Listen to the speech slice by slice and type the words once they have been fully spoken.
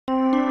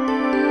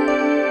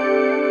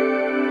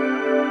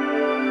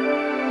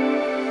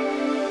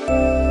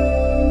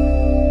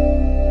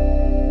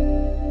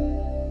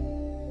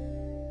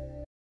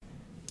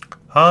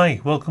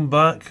Hi, welcome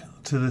back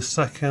to the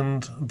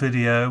second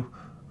video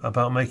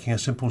about making a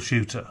simple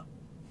shooter.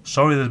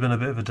 Sorry there's been a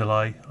bit of a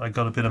delay. I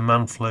got a bit of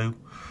man flu,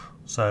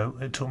 so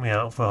it took me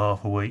out for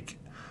half a week.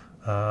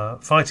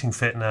 Fighting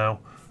fit now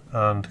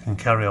and can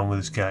carry on with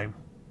this game.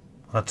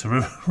 I had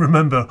to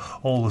remember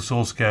all the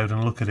source code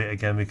and look at it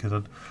again because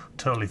I'd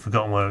totally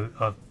forgotten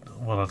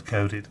what I'd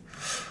coded.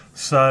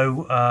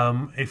 So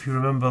if you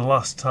remember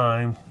last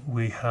time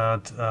we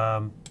had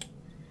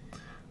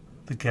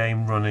the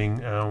game running,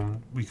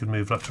 we could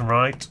move left and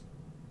right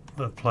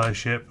the player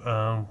ship,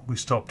 and we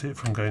stopped it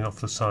from going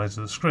off the sides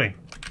of the screen.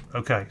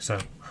 Okay, so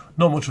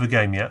not much of a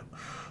game yet,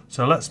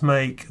 so let's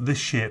make this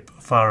ship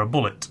fire a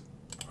bullet.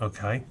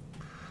 Okay,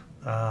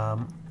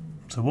 so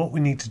what we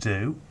need to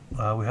do,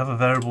 we have a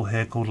variable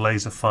here called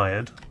laser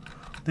fired.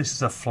 This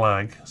is a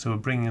flag, so we're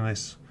bringing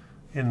this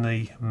in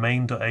the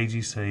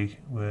main.agc.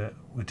 We're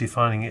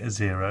defining it as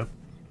 0.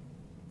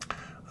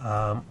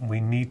 We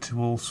need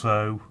to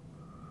also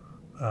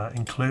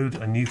include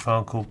a new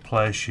file called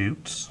player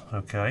shoots.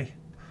 Okay,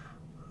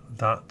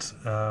 that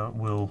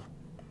will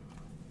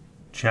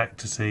check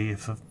to see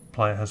if the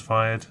player has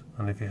fired,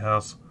 and if he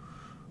has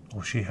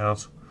or she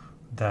has,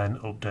 then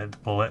update the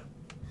bullet.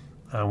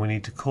 And we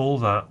need to call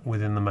that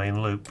within the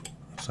main loop.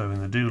 So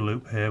in the do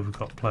loop here we've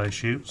got player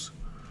shoots.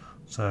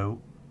 So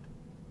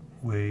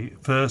we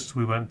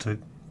went to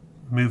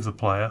move the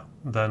player,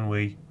 then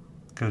we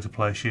go to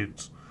player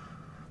shoots,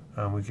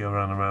 and we go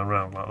round and round and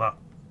round like that.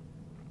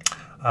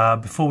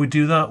 Before we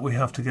do that, we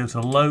have to go to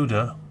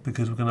loader,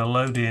 because we're going to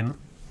load in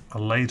a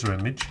laser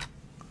image.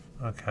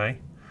 Okay,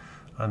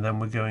 and then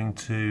we're going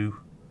to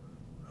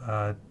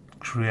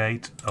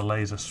create a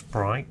laser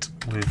sprite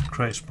with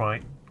create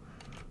sprite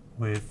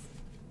with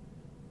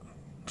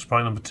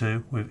sprite number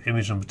 2 with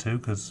image number 2,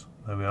 because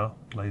there we are,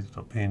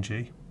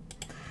 laser.png.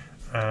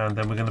 And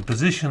then we're going to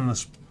position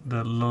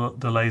the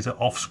laser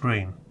off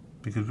screen,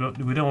 because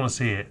we don't want to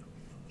see it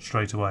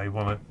straight away. We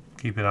want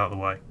to keep it out of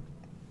the way.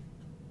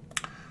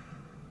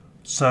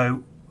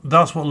 So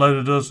that's what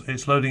loader does.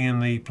 It's loading in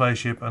the player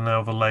ship and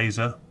now the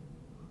laser.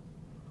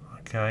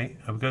 Okay,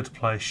 and we go to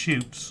player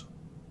shoots.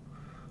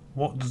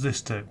 What does this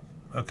do?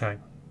 Okay,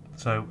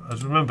 so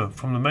as remember,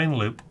 from the main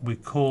loop we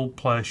call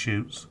player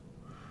shoots,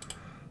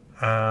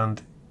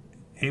 and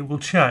it will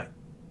check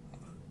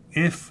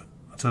if,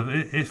 so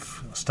the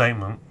if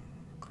statement.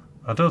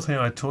 I don't think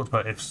I talked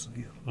about ifs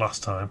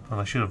last time, and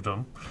I should have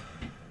done.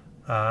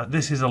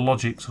 This is a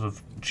logic sort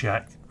of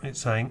check.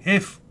 It's saying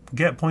if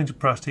get pointer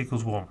pressed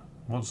equals 1.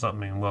 What does that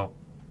mean? Well,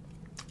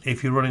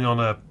 if you're running on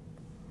a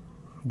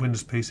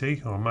Windows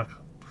PC or a Mac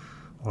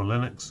or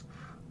Linux,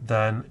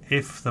 then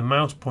if the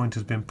mouse pointer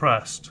has been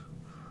pressed,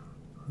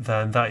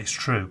 then that is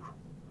true.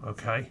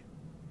 Okay,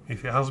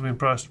 if it hasn't been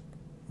pressed,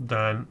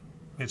 then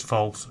it's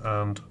false,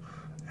 and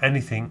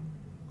anything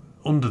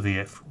under the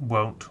if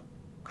won't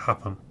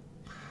happen.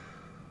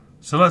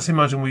 So let's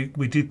imagine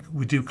we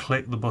do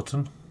click the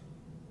button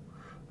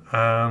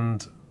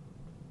and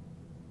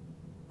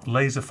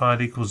laser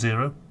fired equals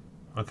 0.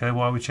 Okay,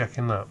 why are we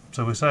checking that?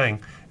 So we're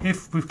saying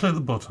if we've clicked the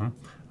button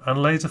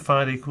and laser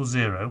fired equals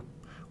 0,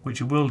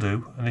 which it will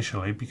do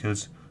initially,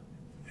 because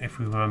if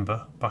we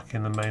remember back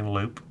in the main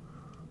loop,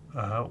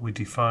 we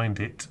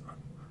defined it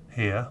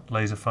here,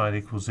 laser fired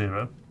equals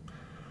 0.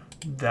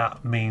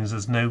 That means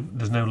there's no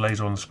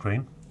laser on the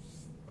screen.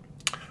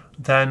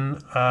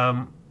 Then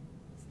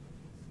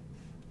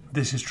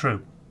this is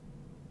true,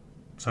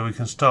 so we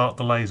can start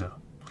the laser.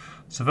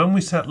 So when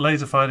we set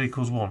laser fired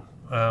equals 1,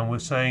 we're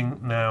saying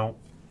now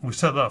we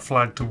set that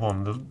flag to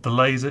 1. The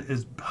laser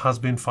has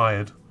been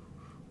fired,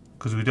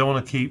 because we don't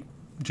want to keep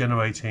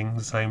generating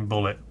the same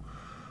bullet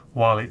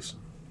while it's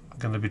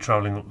going to be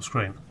travelling up the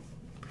screen.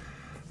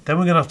 Then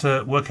we're going to have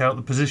to work out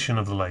the position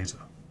of the laser,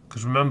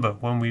 because remember,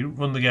 when we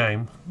run the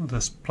game,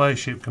 this player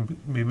ship can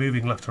be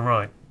moving left and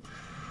right.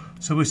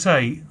 So we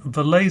say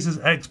the laser's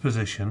X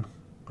position,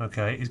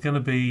 okay, is going to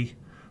be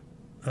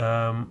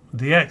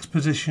the X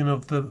position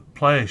of the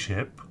player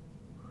ship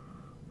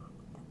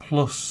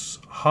plus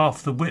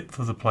half the width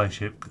of the player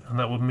ship, and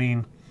that would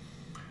mean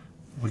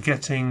we're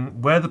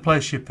getting where the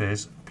player ship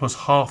is plus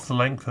half the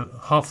length,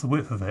 half the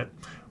width of it,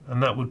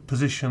 and that would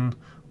position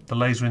the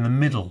laser in the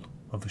middle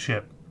of the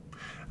ship.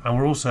 And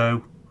we're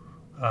also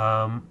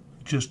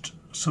just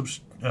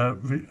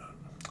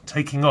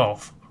taking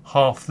off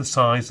half the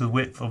size, the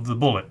width of the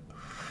bullet.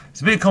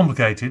 It's a bit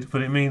complicated,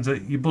 but it means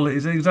that your bullet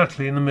is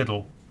exactly in the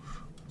middle.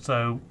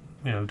 So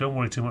don't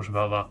worry too much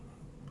about that.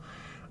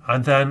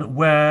 And then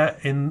where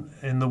in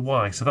the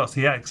Y, so that's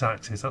the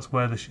X-axis, that's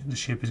where the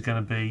ship is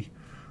going to be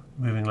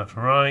moving left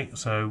and right.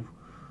 So,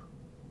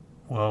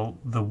 well,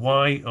 the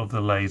Y of the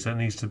laser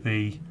needs to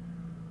be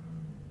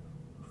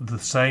the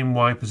same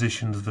Y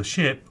position as the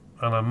ship,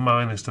 and I'm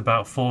minused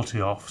about 40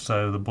 off,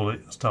 so the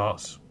bullet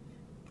starts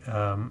at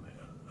an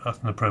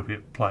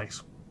appropriate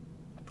place.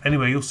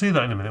 Anyway, you'll see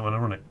that in a minute when I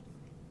run it.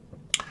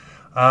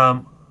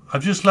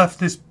 I've just left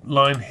this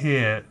line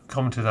here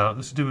commented out.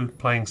 This is to do with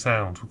playing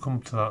sounds. We'll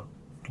come to that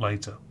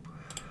later.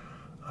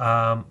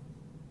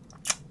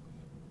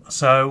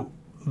 So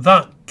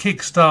that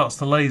kick starts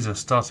the laser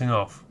starting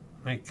off.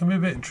 It can be a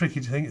bit tricky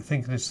to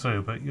thinking this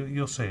through, but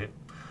you'll see it.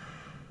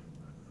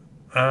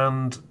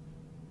 And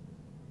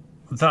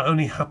that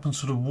only happens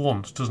sort of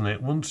once, doesn't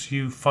it? Once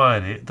you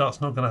fired it, that's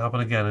not going to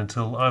happen again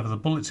until either the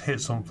bullet's hit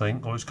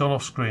something or it's gone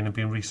off screen and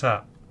been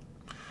reset.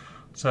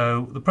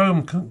 So the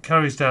program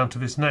carries down to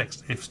this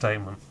next if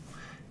statement.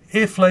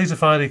 If laser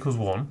fired equals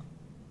 1,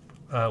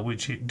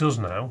 which it does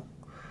now,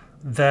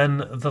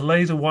 then the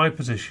laser Y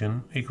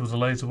position equals the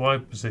laser Y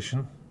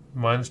position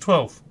minus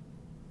 12.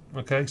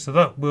 Okay, so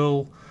that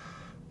will,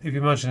 if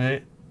you imagine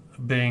it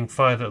being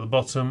fired at the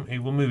bottom, it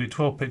will move it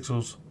 12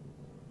 pixels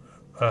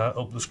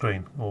up the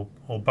screen,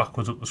 or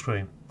backwards up the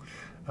screen,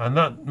 and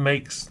that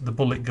makes the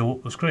bullet go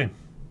up the screen.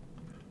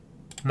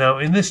 Now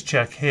in this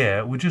check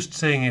here, we're just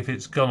seeing if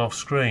it's gone off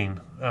screen,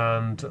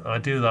 and I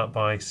do that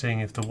by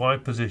seeing if the Y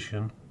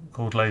position,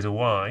 called laser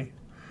Y,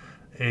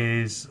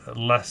 is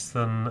less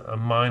than a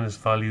minus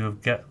value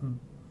of get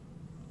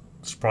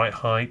sprite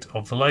height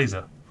of the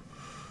laser.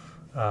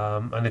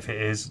 And if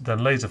it is, then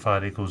laser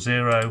fired equals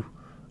 0,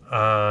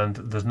 and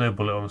there's no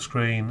bullet on the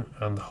screen,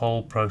 and the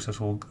whole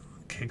process will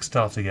kick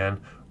start again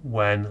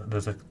when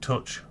there's a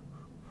touch,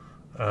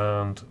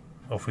 and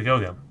off we go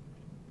again.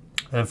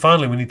 And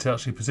finally we need to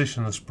actually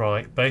position the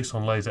sprite based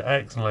on laser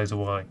X and laser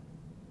Y.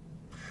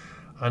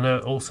 I know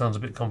it all sounds a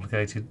bit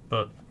complicated,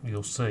 but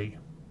you'll see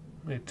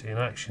it in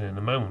action in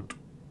a moment.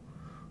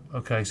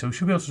 Okay, so we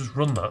should be able to just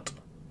run that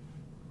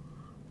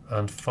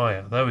and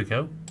fire. There we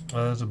go.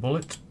 There's a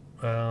bullet,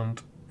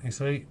 and you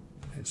see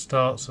it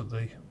starts at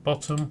the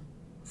bottom,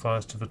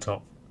 fires to the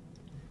top.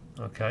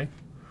 Okay,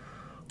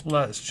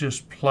 let's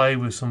just play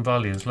with some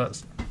values.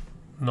 Let's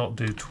not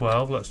do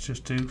 12, let's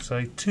just do,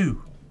 say,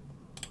 2.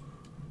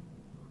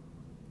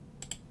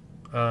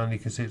 And you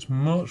can see it's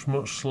much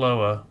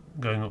slower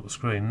going up the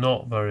screen,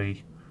 not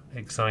very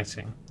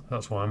exciting.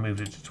 That's why I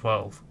moved it to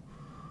 12.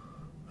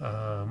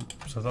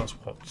 So that's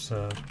what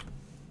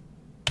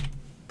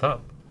that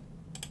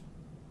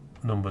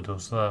number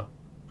does there.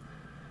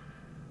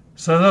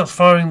 So that's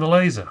firing the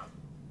laser.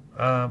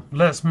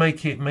 Let's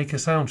make it make a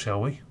sound,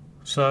 shall we?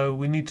 So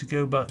we need to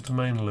go back to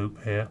main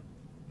loop here,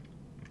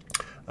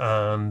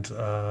 and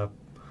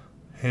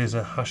here's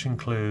a hash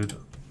include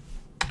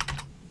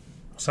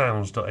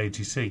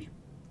sounds.agc.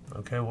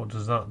 Okay, what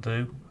does that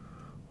do?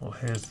 Well,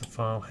 here's the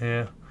file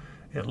here.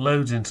 It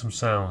loads in some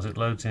sounds. It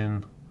loads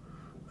in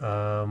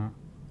a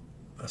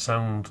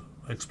sound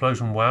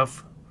explosion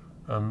WAV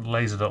and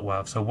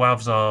laser.wav. So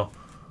WAVs are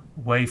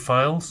WAV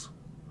files,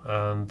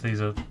 and these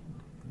are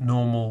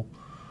normal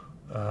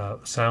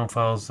sound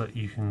files that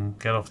you can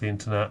get off the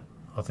internet.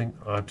 I think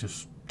I've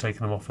just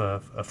taken them off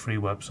a free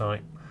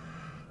website,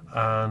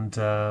 and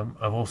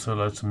I've also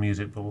loaded some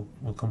music, but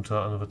we'll come to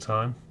that another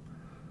time.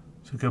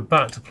 So go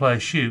back to player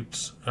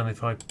shoots, and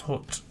if I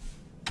put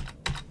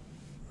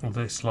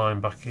this line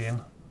back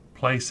in,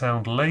 play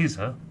sound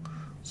laser.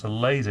 So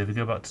laser, if you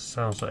go back to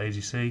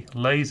sounds.agc,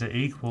 laser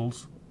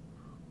equals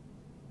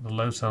the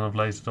load sound of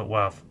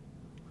laser.wav.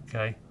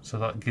 Okay, so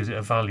that gives it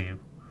a value.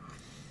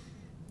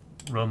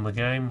 Run the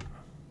game.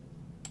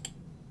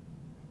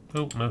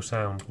 Oh, no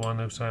sound. Why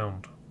no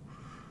sound?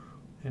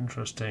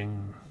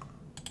 Interesting.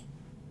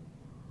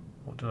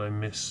 What did I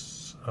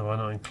miss? Have I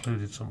not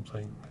included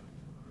something?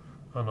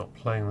 I'm not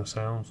playing the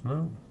sounds,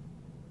 no.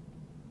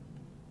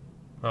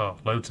 Oh,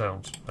 load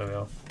sounds. There we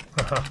are.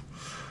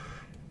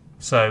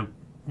 So,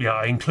 yeah,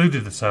 I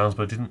included the sounds,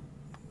 but I didn't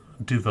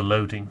do the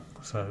loading.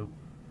 So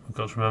we've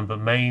got to remember,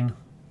 main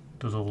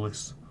does all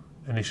this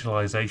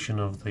initialization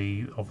of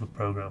the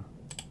program.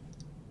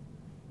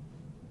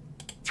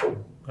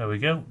 There we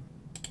go.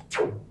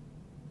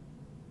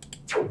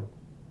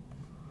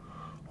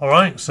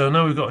 Alright, so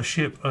now we've got a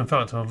ship. In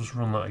fact, I'll just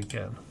run that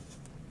again.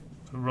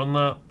 So run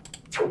that,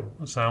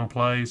 the sound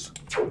plays,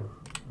 and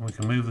we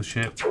can move the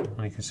ship,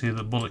 and you can see that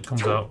the bullet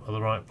comes out at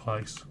the right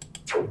place.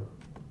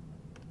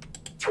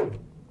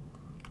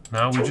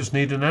 Now we just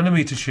need an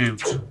enemy to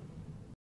shoot.